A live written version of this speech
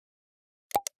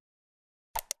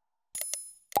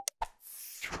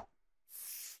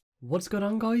What's going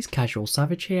on guys,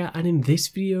 CasualSavage here, and in this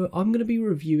video I'm going to be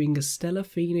reviewing Stellar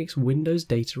Phoenix Windows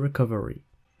Data Recovery.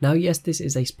 Now yes, this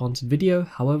is a sponsored video,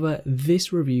 however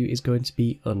this review is going to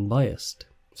be unbiased.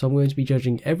 So I'm going to be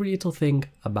judging every little thing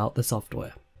about the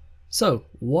software. So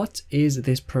what is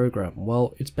this program?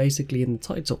 Well, it's basically in the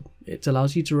title. It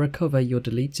allows you to recover your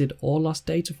deleted or lost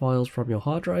data files from your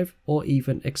hard drive or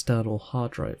even external hard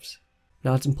drives.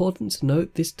 Now it's important to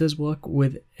note this does work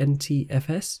with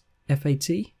NTFS,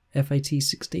 FAT,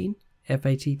 FAT16,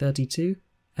 FAT32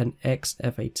 and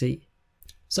XFAT.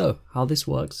 So how this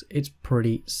works, it's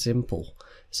pretty simple.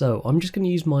 So I'm just going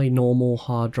to use my normal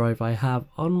hard drive I have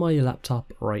on my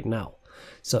laptop right now.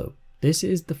 So this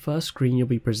is the first screen you'll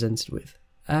be presented with,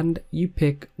 and you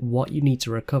pick what you need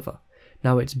to recover.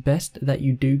 Now it's best that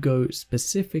you do go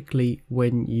specifically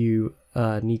when you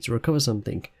need to recover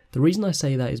something. The reason I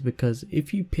say that is because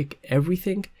if you pick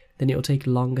everything, then it will take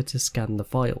longer to scan the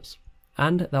files.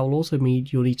 And that will also mean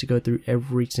you'll need to go through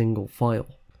every single file.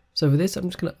 So for this I'm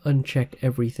just going to uncheck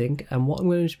everything, and what I'm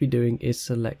going to be doing is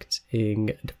selecting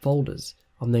the folders.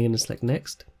 I'm then going to select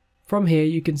next. From here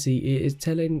you can see it is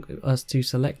telling us to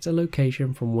select a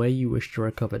location from where you wish to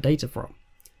recover data from.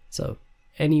 So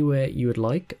anywhere you would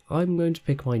like, I'm going to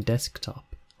pick my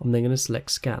desktop. I'm then going to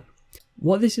select scan.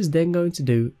 What this is then going to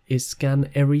do is scan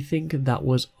everything that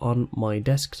was on my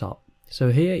desktop.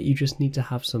 So here you just need to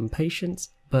have some patience,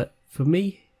 but for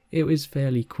me it was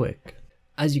fairly quick.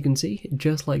 As you can see,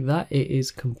 just like that, it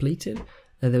is completed.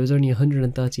 There was only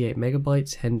 138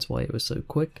 megabytes, hence why it was so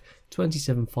quick.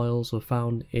 27 files were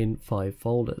found in 5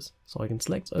 folders. So I can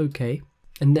select OK.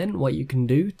 And then what you can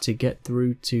do to get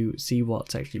through to see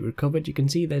what's actually recovered, you can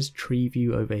see there's tree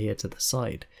view over here to the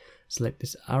side. Select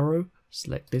this arrow,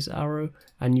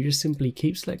 and you just simply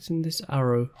keep selecting this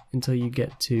arrow until you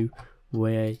get to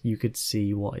where you could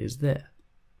see what is there.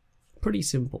 Pretty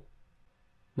simple.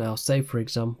 Now say for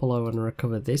example I want to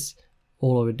recover this,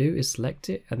 all I would do is select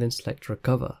it and then select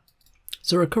recover.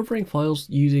 So recovering files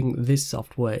using this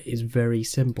software is very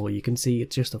simple. You can see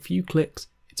it's just a few clicks,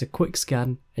 it's a quick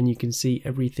scan, and you can see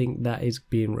everything that is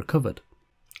being recovered.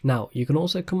 Now you can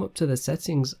also come up to the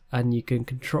settings and you can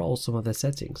control some of the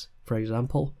settings. For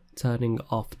example, turning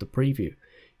off the preview.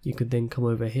 You could then come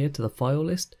over here to the file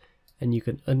list and you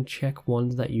can uncheck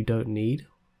ones that you don't need.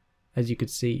 As you can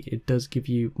see, it does give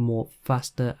you more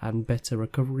faster and better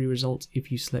recovery results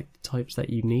if you select the types that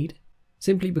you need,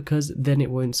 simply because then it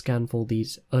won't scan for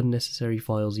these unnecessary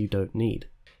files you don't need.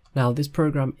 Now this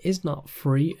program is not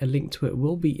free, a link to it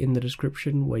will be in the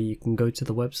description where you can go to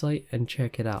the website and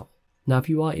check it out. Now if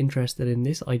you are interested in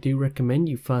this, I do recommend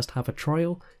you first have a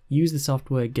trial, use the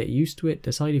software, get used to it,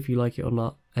 decide if you like it or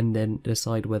not, and then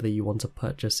decide whether you want to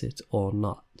purchase it or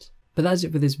not. But that's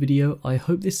it for this video. I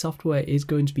hope this software is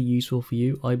going to be useful for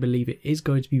you. I believe it is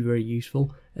going to be very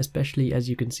useful, especially as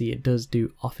you can see it does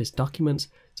do office documents.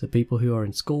 So people who are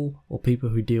in school or people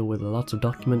who deal with a lot of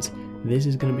documents, this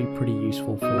is going to be pretty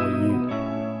useful for you.